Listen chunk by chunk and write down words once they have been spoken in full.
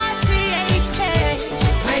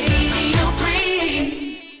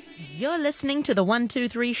You're listening to the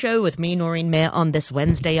 123 show with me, Noreen Mayer, on this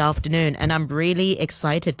Wednesday afternoon, and I'm really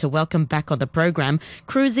excited to welcome back on the program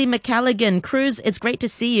Cruzy McCalligan. Cruz, it's great to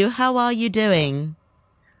see you. How are you doing?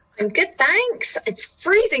 I'm good, thanks. It's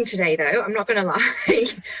freezing today, though. I'm not going to lie.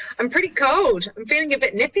 I'm pretty cold. I'm feeling a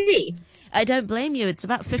bit nippy. I don't blame you. It's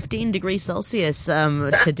about 15 degrees Celsius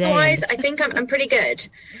But today. otherwise, I think I'm pretty good.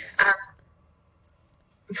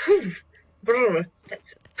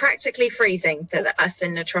 It's practically freezing for us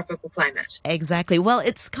in a tropical climate. Exactly. Well,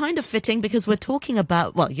 it's kind of fitting because we're talking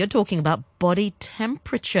about, well, you're talking about body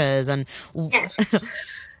temperatures and Yes.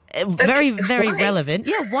 very, Okay, very why? relevant.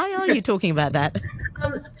 Yeah, why are you talking about that?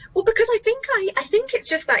 Well, because I think it's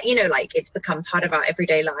just that, like it's become part of our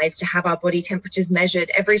everyday lives to have our body temperatures measured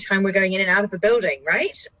every time we're going in and out of a building,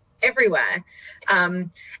 right? Everywhere.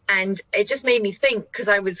 And it just made me think, because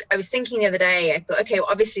I was thinking the other day, I thought, okay, well,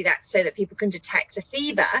 obviously that's so that people can detect a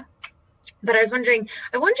fever. But I wonder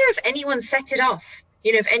if anyone set it off,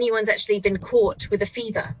 if anyone's actually been caught with a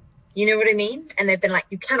fever. You know what I mean? And they've been like,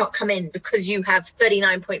 you cannot come in because you have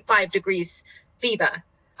 39.5 degrees fever.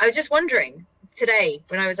 I was just wondering today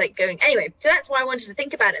when I was like going, anyway, so that's why I wanted to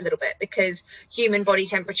think about it a little bit, because human body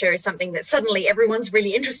temperature is something that suddenly everyone's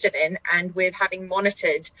really interested in, and we're having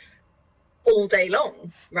monitored all day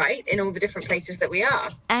long, right, in all the different places that we are.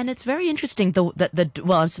 And it's very interesting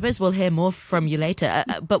well, I suppose we'll hear more from you later.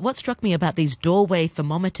 But what struck me about these doorway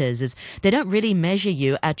thermometers is they don't really measure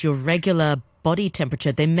you at your regular body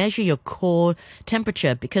temperature. They measure your core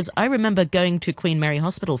temperature, because I remember going to Queen Mary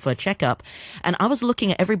Hospital for a checkup, and I was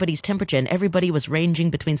looking at everybody's temperature, and everybody was ranging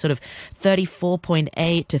between sort of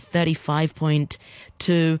 34.8 to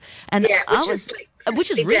 35.2, and Yeah, I was, which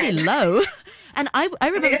is really dead. low. And I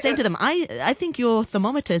remember saying to them, I think your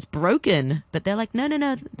thermometer is broken. But they're like, no,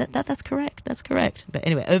 that's correct. That's correct. But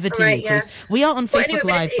anyway, over to Right, you, yeah. Cruz. We are on Well, Facebook anyway, but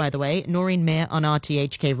Live, by the way. Noreen Mayer on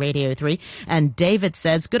RTHK Radio 3. And David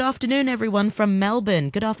says, good afternoon, everyone from Melbourne.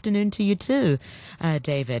 Good afternoon to you too,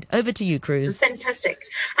 David. Over to you, it's Cruz. fantastic.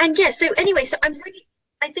 And yeah, so anyway,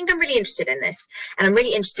 I think I'm really interested in this, and I'm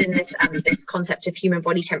really interested in this this concept of human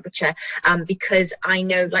body temperature, because I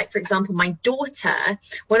know, like, for example, one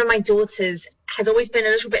of my daughters has always been a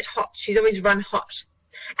little bit hot. She's always run hot.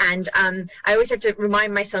 And I always have to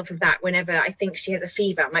remind myself of that whenever I think she has a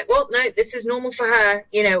fever. I'm like, well, no, this is normal for her,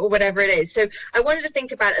 or whatever it is. So I wanted to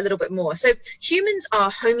think about it a little bit more. So humans are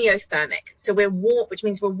homeothermic. So we're warm, which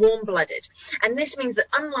means we're warm-blooded. And this means that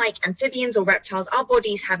unlike amphibians or reptiles, our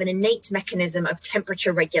bodies have an innate mechanism of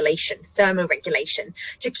temperature regulation, thermoregulation,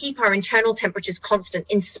 to keep our internal temperatures constant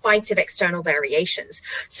in spite of external variations.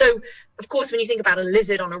 So of course, when you think about a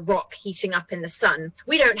lizard on a rock heating up in the sun,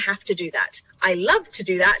 we don't have to do that. I love to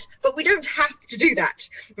do that, but we don't have to do that,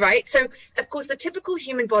 right? So, of course, the typical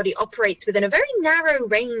human body operates within a very narrow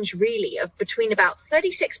range, really, of between about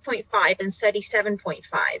 36.5 and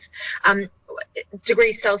 37.5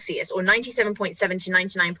 degrees Celsius, or 97.7 to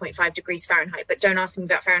 99.5 degrees Fahrenheit. But don't ask me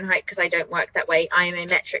about Fahrenheit, because I don't work that way. I am a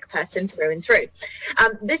metric person through and through.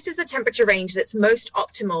 This is the temperature range that's most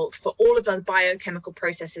optimal for all of the biochemical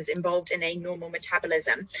processes involved in a normal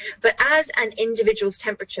metabolism. But as an individual's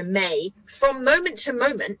temperature may, from moment to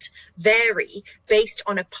moment, vary based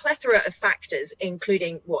on a plethora of factors,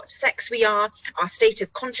 including what sex we are, our state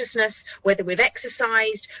of consciousness, whether we've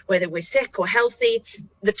exercised, whether we're sick or healthy,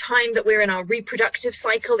 the time that we're in our reproductive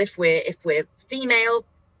cycle, if we're female.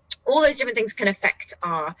 All those different things can affect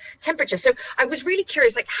our temperature. So I was really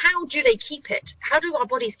curious, like, how do they keep it? How do our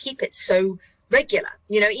bodies keep it so regular?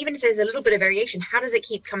 Even if there's a little bit of variation, how does it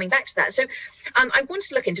keep coming back to that? So I want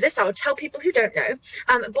to look into this. I will tell people who don't know,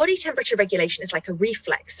 body temperature regulation is like a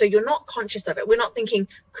reflex. So you're not conscious of it. We're not thinking,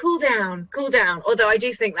 cool down, although I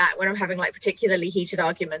do think that when I'm having like particularly heated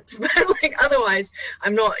arguments, but like otherwise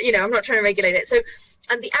I'm not trying to regulate it. So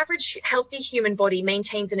the average healthy human body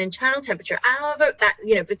maintains an internal temperature, however, that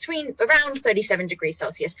between around 37 degrees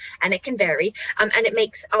Celsius, and it can vary. And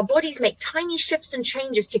our bodies make tiny shifts and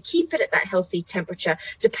changes to keep it at that healthy temperature,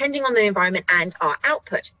 depending on the environment and our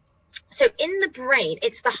output. So in the brain,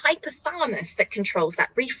 it's the hypothalamus that controls that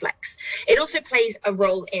reflex. It also plays a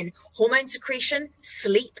role in hormone secretion,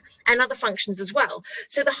 sleep, and other functions as well.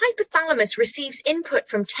 So the hypothalamus receives input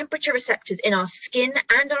from temperature receptors in our skin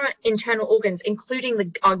and our internal organs,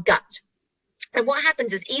 including our gut. And what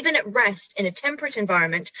happens is, even at rest in a temperate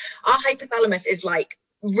environment, our hypothalamus is like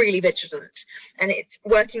really vigilant, and it's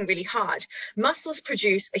working really hard. Muscles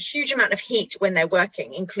produce a huge amount of heat when they're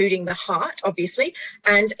working, including the heart, obviously,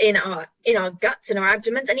 and in our guts and our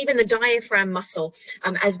abdomens, and even the diaphragm muscle,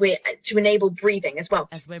 as we're to enable breathing as well.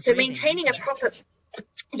 As we're So breathing. maintaining a proper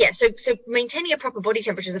yeah, so maintaining a proper body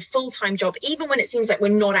temperature is a full-time job, even when it seems like we're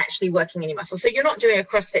not actually working any muscle. So you're not doing a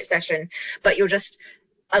CrossFit session, but you're just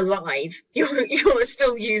alive. You're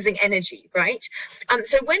still using energy, right?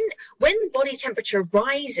 So when body temperature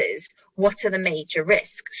rises, what are the major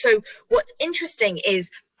risks? So what's interesting is,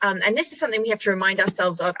 and this is something we have to remind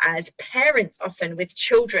ourselves of as parents often with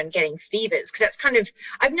children getting fevers, because that's kind of,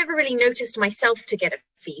 I've never really noticed myself to get a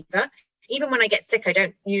fever. Even when I get sick, I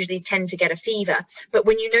don't usually tend to get a fever. But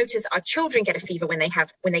when you notice our children get a fever when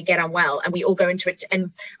they get unwell, and we all go into it, and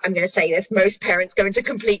I'm going to say this, most parents go into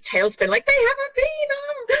complete tailspin, like they have a fever.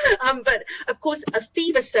 But of course, a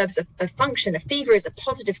fever serves a function. A fever is a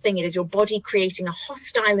positive thing. It is your body creating a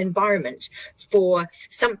hostile environment for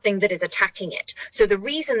something that is attacking it. So the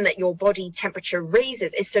reason that your body temperature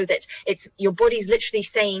raises is so that it's your body's literally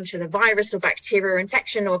saying to the virus or bacteria or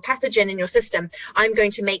infection or pathogen in your system, I'm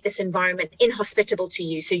going to make this environment inhospitable to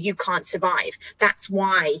you so you can't survive. That's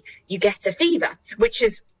why you get a fever, which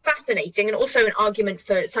is fascinating, and also an argument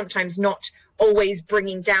for sometimes not always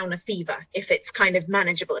bringing down a fever. If it's kind of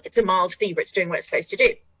manageable, if it's a mild fever, it's doing what it's supposed to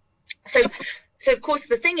do. So of course,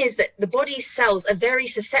 the thing is that the body's cells are very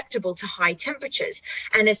susceptible to high temperatures.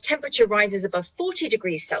 And as temperature rises above 40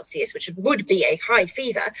 degrees Celsius, which would be a high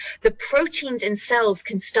fever, the proteins in cells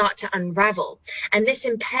can start to unravel. And this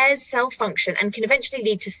impairs cell function and can eventually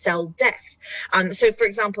lead to cell death. So for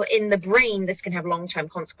example, in the brain, this can have long-term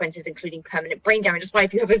consequences, including permanent brain damage. That's why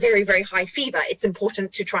if you have a very, very high fever, it's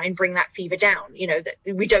important to try and bring that fever down. You know, that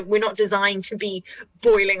we're not designed to be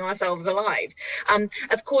boiling ourselves alive.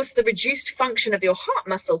 Of course, the reduced function of your heart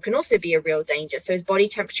muscle can also be a real danger. So as body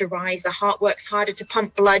temperature rises, the heart works harder to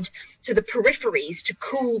pump blood to the peripheries to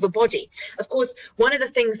cool the body. Of course, one of the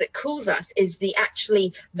things that cools us is the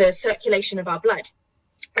circulation of our blood,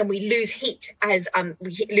 and we lose heat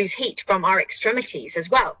from our extremities as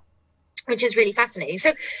well, which is really fascinating.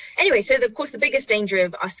 So anyway, so of course the biggest danger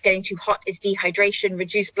of us getting too hot is dehydration,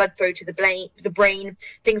 reduced blood flow to the brain,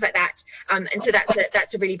 things like that. And so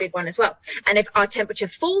that's a really big one as well. And if our temperature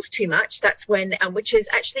falls too much, that's when, which is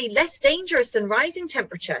actually less dangerous than rising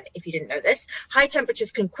temperature, if you didn't know this. High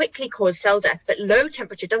temperatures can quickly cause cell death, but low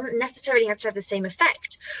temperature doesn't necessarily have to have the same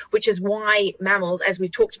effect, which is why mammals, as we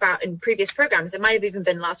talked about in previous programs, it might have even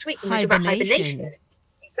been last week when we talked about hibernation.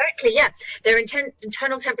 Exactly, yeah. Their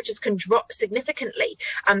internal temperatures can drop significantly.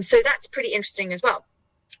 So that's pretty interesting as well.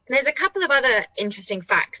 There's a couple of other interesting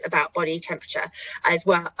facts about body temperature as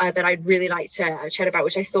well that I'd really like to chat about,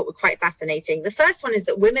 which I thought were quite fascinating. The first one is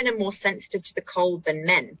that women are more sensitive to the cold than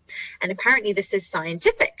men. And apparently this is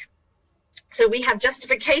scientific. So we have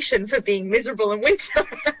justification for being miserable in winter.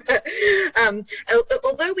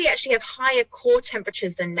 Although we actually have higher core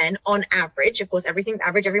temperatures than men on average, of course, everything's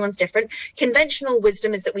average, everyone's different. Conventional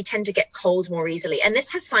wisdom is that we tend to get cold more easily. And this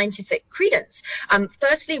has scientific credence.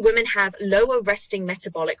 Firstly, women have lower resting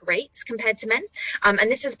metabolic rates compared to men.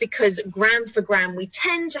 And this is because gram for gram, we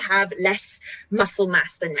tend to have less muscle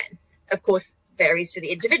mass than men. Of course, varies to the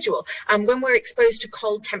individual. When we're exposed to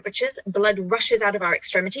cold temperatures, blood rushes out of our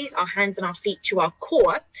extremities, our hands and our feet, to our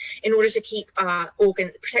core in order to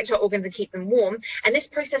protect our organs and keep them warm. And this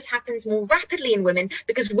process happens more rapidly in women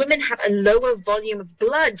because women have a lower volume of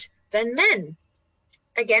blood than men.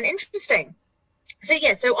 Again, interesting. So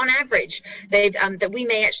yeah, so on average, that we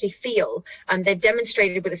may actually feel, they've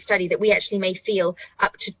demonstrated with a study that we actually may feel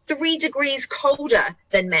up to 3 degrees colder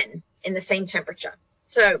than men in the same temperature.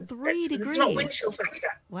 So 3 degrees. It's not wind chill factor.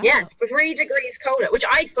 Wow. Yeah, for 3 degrees colder, which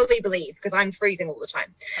I fully believe because I'm freezing all the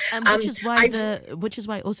time. Which is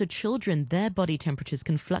why also children, their body temperatures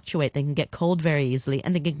can fluctuate. They can get cold very easily,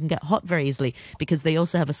 and they can get hot very easily because they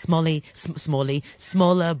also have a smaller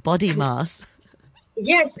body mass.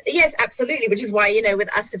 Yes, absolutely. Which is why, with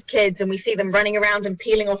us of kids, and we see them running around and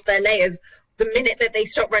peeling off their layers. The minute that they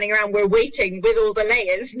stop running around, we're waiting with all the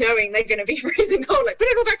layers, knowing they're going to be freezing cold. Like, put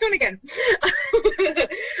it all back on again.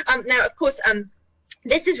 Now, of course,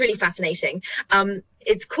 this is really fascinating.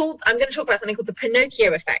 It's called, I'm going to talk about something called the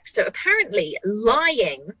Pinocchio effect. So apparently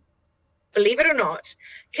lying, believe it or not,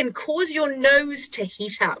 can cause your nose to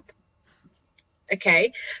heat up.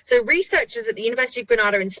 Okay, so researchers at the University of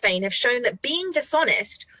Granada in Spain have shown that being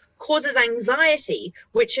dishonest causes anxiety,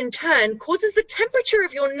 which in turn causes the temperature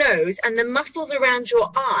of your nose and the muscles around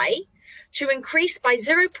your eye to increase by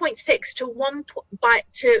 0.6 to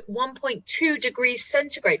 1.2 degrees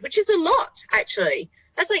centigrade, which is a lot, actually.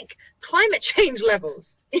 That's like climate change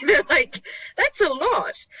levels. Like, that's a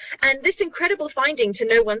lot. And this incredible finding, to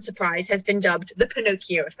no one's surprise, has been dubbed the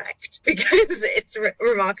Pinocchio effect, because it's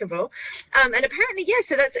remarkable. And apparently,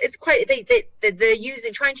 so it's quite,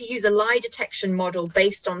 they're trying to use a lie detection model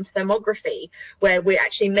based on thermography, where we're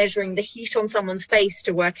actually measuring the heat on someone's face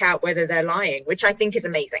to work out whether they're lying, which I think is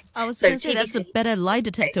amazing. I was going to say that's a better lie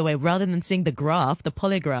detector way, rather than seeing the graph, the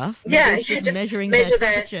polygraph. It's just measuring their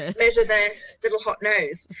temperature. Measure their little hot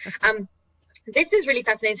nose. This is really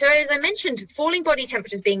fascinating. So as I mentioned, falling body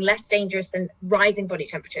temperatures being less dangerous than rising body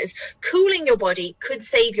temperatures, cooling your body could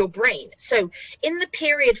save your brain. So in the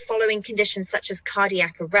period following conditions such as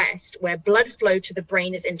cardiac arrest, where blood flow to the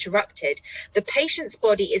brain is interrupted, the patient's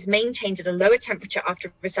body is maintained at a lower temperature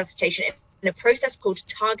after resuscitation in a process called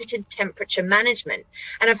targeted temperature management.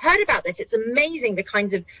 And I've heard about this. It's amazing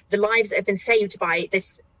the lives that have been saved by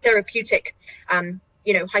this therapeutic,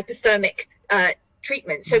 hypothermic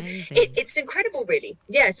treatment. So it's incredible, really.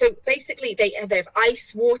 So basically they have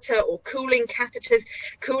ice, water, or cooling catheters,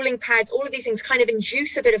 cooling pads. All of these things kind of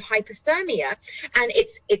induce a bit of hypothermia, and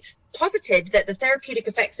it's posited that the therapeutic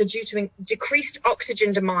effects are due to decreased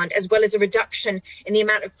oxygen demand, as well as a reduction in the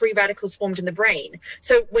amount of free radicals formed in the brain.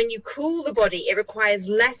 So when you cool the body, it requires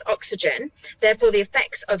less oxygen. Therefore, the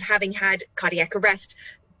effects of having had cardiac arrest,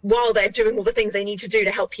 while they're doing all the things they need to do to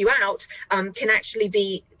help you out,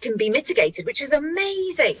 can be mitigated, which is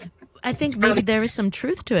amazing. I think maybe there is some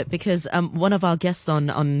truth to it, because one of our guests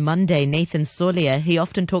on Monday, Nathan Solia, he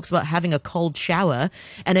often talks about having a cold shower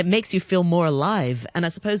and it makes you feel more alive. And I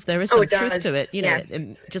suppose there is some truth to it.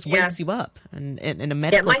 It just wakes you up, and in a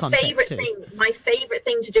medical context too. My favorite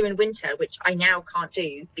thing to do in winter, which I now can't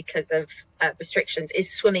do because of restrictions,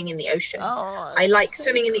 is swimming in the ocean. I like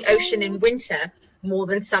swimming in the ocean in winter more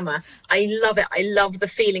than summer. I love it. I love the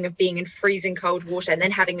feeling of being in freezing cold water and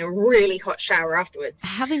then having a really hot shower afterwards.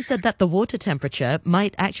 Having said that, the water temperature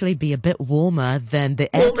might actually be a bit warmer than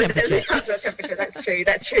the air temperature. Than the outdoor temperature. That's true.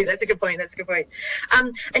 That's a good point.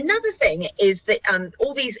 Another thing is that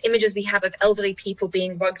all these images we have of elderly people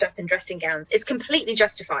being rugged up in dressing gowns is completely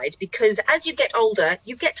justified, because as you get older,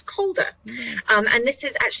 you get colder. Yes. And this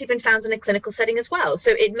has actually been found in a clinical setting as well.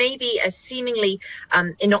 So it may be a seemingly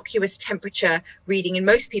innocuous temperature reading in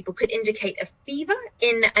most people could indicate a fever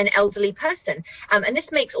in an elderly person, and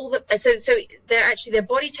this makes all the so their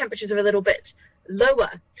body temperatures are a little bit lower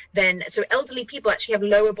than, so elderly people actually have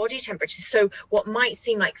lower body temperatures. So what might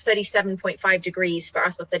seem like 37.5 degrees for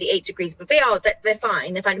us, or 38 degrees, but they're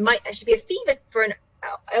fine. It might actually be a fever for an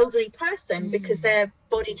elderly person because their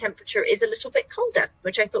body temperature is a little bit colder,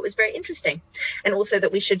 which I thought was very interesting. And also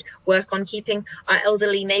that we should work on keeping our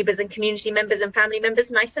elderly neighbors and community members and family members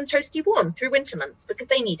nice and toasty warm through winter months, because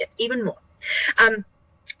they need it even more.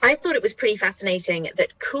 I thought it was pretty fascinating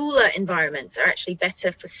that cooler environments are actually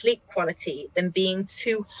better for sleep quality than being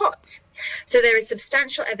too hot. So there is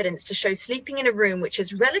substantial evidence to show sleeping in a room which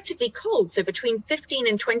is relatively cold, so between 15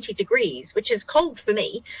 and 20 degrees, which is cold for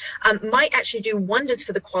me, might actually do wonders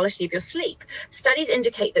for the quality of your sleep. Studies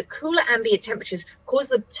indicate that cooler ambient temperatures cause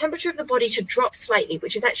the temperature of the body to drop slightly,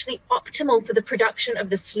 which is actually optimal for the production of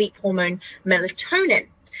the sleep hormone melatonin.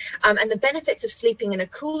 And the benefits of sleeping in a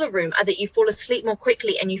cooler room are that you fall asleep more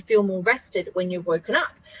quickly and you feel more rested when you've woken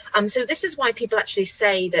up. So this is why people actually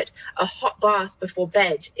say that a hot bath before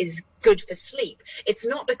bed is good for sleep. It's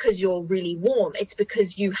not because you're really warm, it's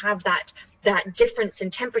because you have that difference in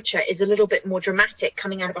temperature is a little bit more dramatic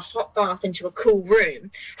coming out of a hot bath into a cool room,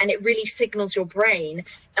 and it really signals your brain,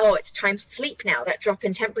 oh, it's time to sleep now. That drop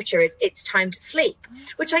in temperature is it's time to sleep,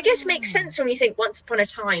 which I guess makes sense when you think once upon a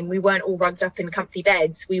time we weren't all rugged up in comfy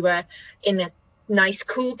beds. We were in a nice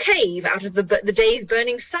cool cave out of the day's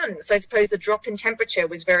burning sun. So I suppose the drop in temperature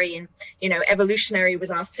was very, evolutionary,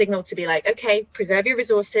 was our signal to be like, okay, preserve your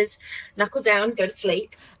resources, knuckle down, go to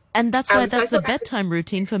sleep. And that's why that's the bedtime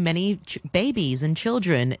routine for many babies and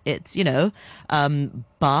children. It's,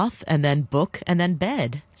 bath and then book and then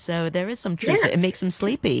bed. So there is some truth. It makes them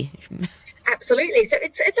sleepy. Absolutely. So I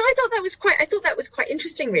thought that was quite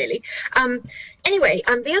interesting, really. Anyway,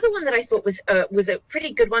 the other one that I thought was a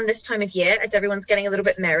pretty good one this time of year, as everyone's getting a little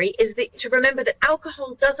bit merry, is to remember that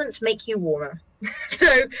alcohol doesn't make you warmer.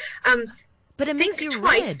 So, but it makes you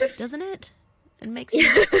red, doesn't it? It makes you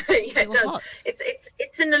it does. Hot.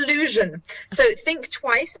 It's an illusion. So think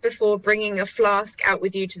twice before bringing a flask out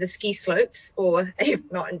with you to the ski slopes, or if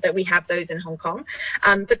not, that we have those in Hong Kong.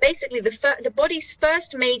 But basically, the body's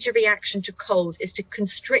first major reaction to cold is to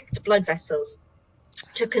constrict blood vessels.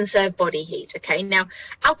 to conserve body heat. Okay, now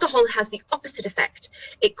alcohol has the opposite effect.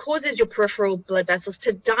 It causes your peripheral blood vessels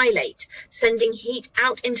to dilate, sending heat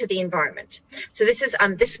out into the environment. So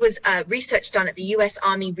this was research done at the U.S.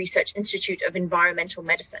 Army Research Institute of Environmental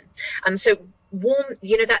Medicine. So warm,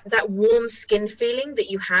 that warm skin feeling that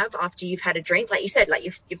you have after you've had a drink, like you said, like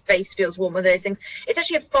your face feels warm, or those things, it's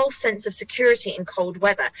actually a false sense of security in cold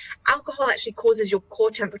weather. Alcohol actually causes your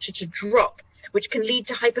core temperature to drop, which can lead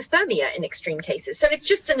to hypothermia in extreme cases. So it's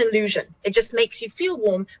just an illusion. It just makes you feel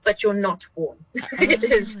warm, but you're not warm. It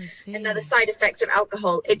is another side effect of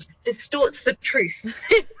alcohol. It distorts the truth.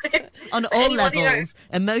 On all levels,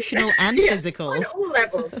 emotional and physical. On all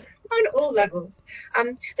levels. On all levels.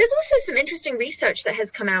 There's also some interesting research that has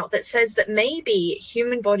come out that says that maybe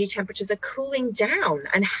human body temperatures are cooling down,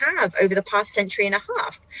 and have over the past century and a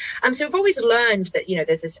half. So we've always learned that,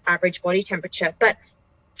 there's this average body temperature, but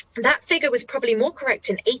that figure was probably more correct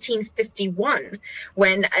in 1851,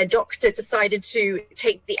 when a doctor decided to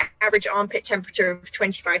take the average armpit temperature of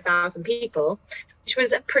 25,000 people, which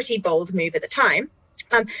was a pretty bold move at the time.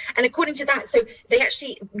 And according to that,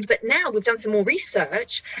 but now we've done some more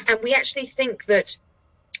research, and we actually think that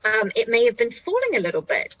it may have been falling a little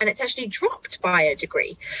bit, and it's actually dropped by a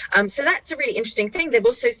degree. So that's a really interesting thing. They've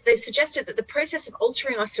suggested that the process of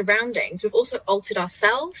altering our surroundings, we've also altered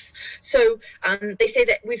ourselves. So they say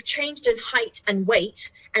that we've changed in height and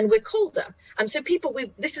weight, and we're colder. So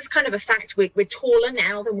this is kind of a fact. We're taller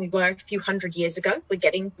now than we were a few hundred years ago. We're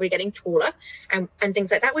getting taller, and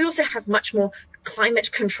things like that. We also have much more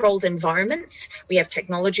climate controlled environments. We have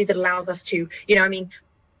technology that allows us to,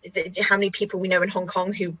 how many people we know in Hong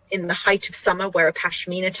Kong who in the height of summer wear a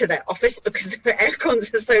pashmina to their office because their air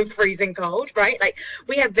cons are so freezing cold, right? Like,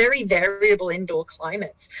 we have very variable indoor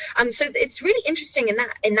climates. So it's really interesting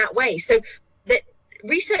in that way. So that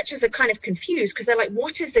researchers are kind of confused, because they're like,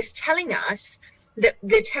 what is this telling us? That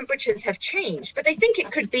the temperatures have changed, but they think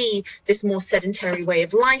it could be this more sedentary way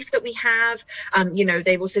of life that we have.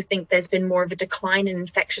 They also think there's been more of a decline in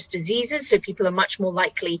infectious diseases, so people are much more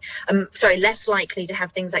likely, less likely to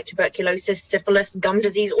have things like tuberculosis, syphilis, gum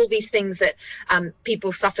disease, all these things that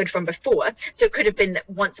people suffered from before. So it could have been that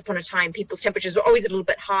once upon a time people's temperatures were always a little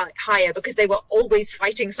bit higher because they were always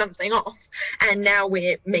fighting something off, and now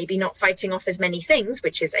we're maybe not fighting off as many things,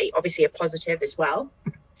 which is obviously a positive as well.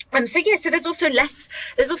 So there's also less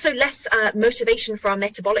motivation for our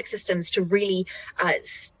metabolic systems to really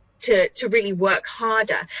to really work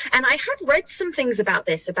harder. And I have read some things about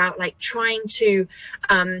this, about like trying to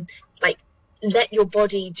let your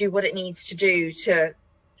body do what it needs to do to,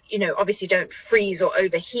 obviously don't freeze or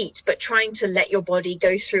overheat, but trying to let your body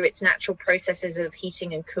go through its natural processes of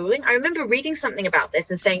heating and cooling. I remember reading something about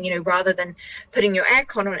this and saying, rather than putting your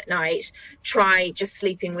aircon on at night, try just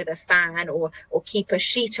sleeping with a fan or keep a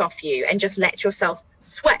sheet off you and just let yourself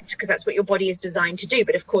sweat, because that's what your body is designed to do.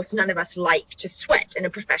 But of course, none of us like to sweat in a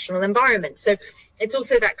professional environment. So it's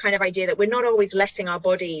also that kind of idea that we're not always letting our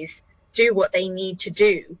bodies do what they need to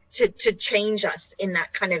do to change us in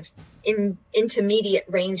that kind of intermediate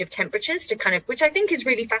range of temperatures, to kind of, which I think is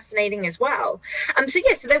really fascinating as well. So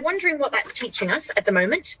they're wondering what that's teaching us at the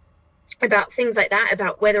moment about things like that,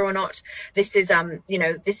 about whether or not this is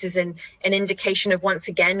this is an indication of, once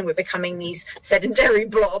again, we're becoming these sedentary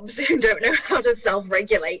blobs who don't know how to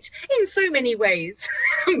self-regulate in so many ways.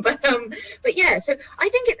 but so I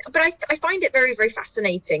think I find it very, very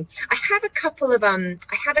fascinating. I have a couple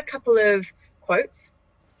of quotes.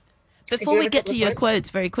 Before we get to your quotes,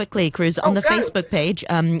 very quickly, Cruz, on the Facebook page,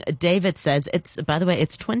 David says, by the way,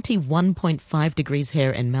 it's 21.5 degrees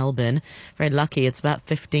here in Melbourne. Very lucky. It's about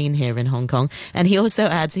 15 here in Hong Kong. And he also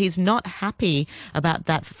adds he's not happy about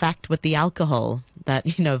that fact with the alcohol, that,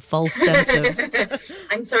 false sense of...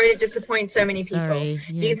 I'm sorry to disappoint so many people. Yes.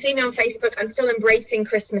 You can see me on Facebook. I'm still embracing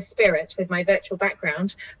Christmas spirit with my virtual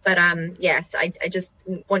background. But yes, I just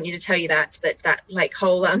want you to tell you that like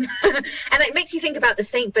whole... and it makes you think about the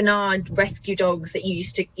Saint Bernard rescue dogs that you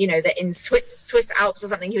used to, that in Swiss Alps or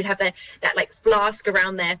something, who'd have that like flask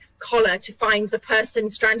around their collar to find the person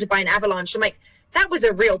stranded by an avalanche. I'm like, that was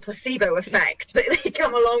a real placebo effect. They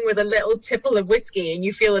come along with a little tipple of whiskey and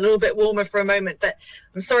you feel a little bit warmer for a moment, but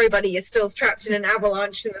I'm sorry, buddy, you're still trapped in an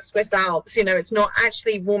avalanche in the Swiss Alps. It's not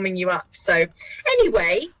actually warming you up. So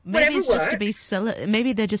anyway, maybe it's works. just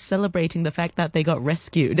maybe they're just celebrating the fact that they got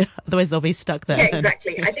rescued. Otherwise they'll be stuck there. Yeah,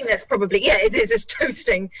 exactly. I think that's probably, it is. It's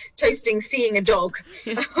toasting, seeing a dog.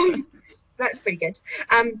 So that's pretty good.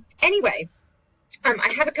 Anyway.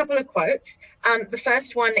 I have a couple of quotes. The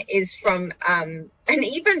first one is from an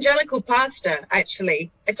evangelical pastor,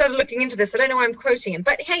 actually. I started looking into this. I don't know why I'm quoting him,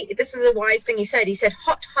 but hey, this was a wise thing he said. He said,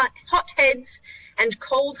 hot heads and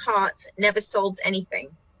cold hearts never solved anything.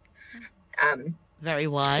 Very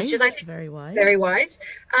wise. Which is, I think, very wise. Very wise.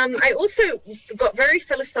 I also got very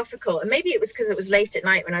philosophical, and maybe it was because it was late at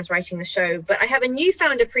night when I was writing the show, but I have a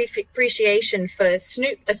newfound appreciation for a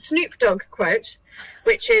Snoop Dogg quote,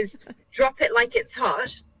 which is, drop it like it's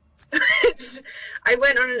hot. I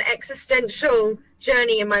went on an existential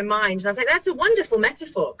journey in my mind, and I was like, that's a wonderful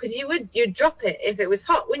metaphor, because you'd drop it if it was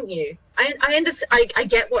hot, wouldn't you? I understand. I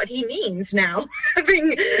get what he means now,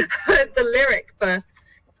 having heard the lyric for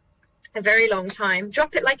a very long time.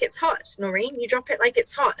 Drop it like it's hot, Noreen. You drop it like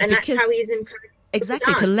it's hot, and Because that's how he's encouraging.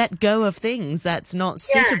 Exactly, to let go of things that's not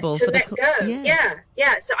suitable for let go. Yes.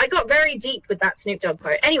 Yeah. So I got very deep with that Snoop Dogg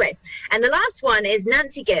quote. Anyway, and the last one is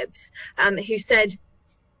Nancy Gibbs, who said,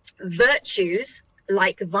 virtues,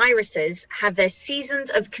 like viruses, have their seasons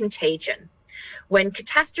of contagion. When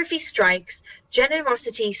catastrophe strikes,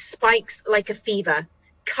 generosity spikes like a fever.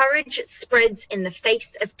 Courage spreads in the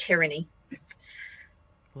face of tyranny.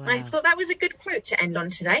 Wow. I thought that was a good quote to end on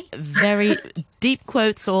today. Very deep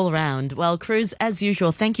quotes all around. Well, Cruz, as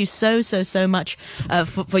usual, thank you so much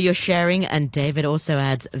for your sharing. And David also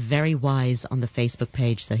adds very wise on the Facebook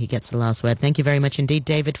page, so he gets the last word. Thank you very much indeed,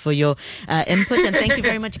 David, for your input. And thank you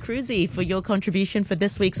very much, Cruzy, for your contribution for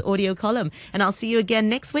this week's audio column. And I'll see you again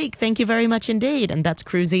next week. Thank you very much indeed. And that's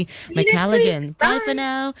Cruzy McCalligan. Bye for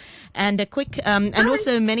now. And a quick, and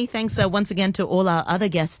also many thanks once again to all our other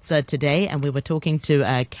guests today. And we were talking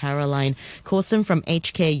to Caroline Corson from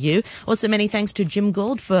HKU. Also, many thanks to Jim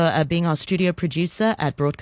Gould for being our studio producer at Broadcast.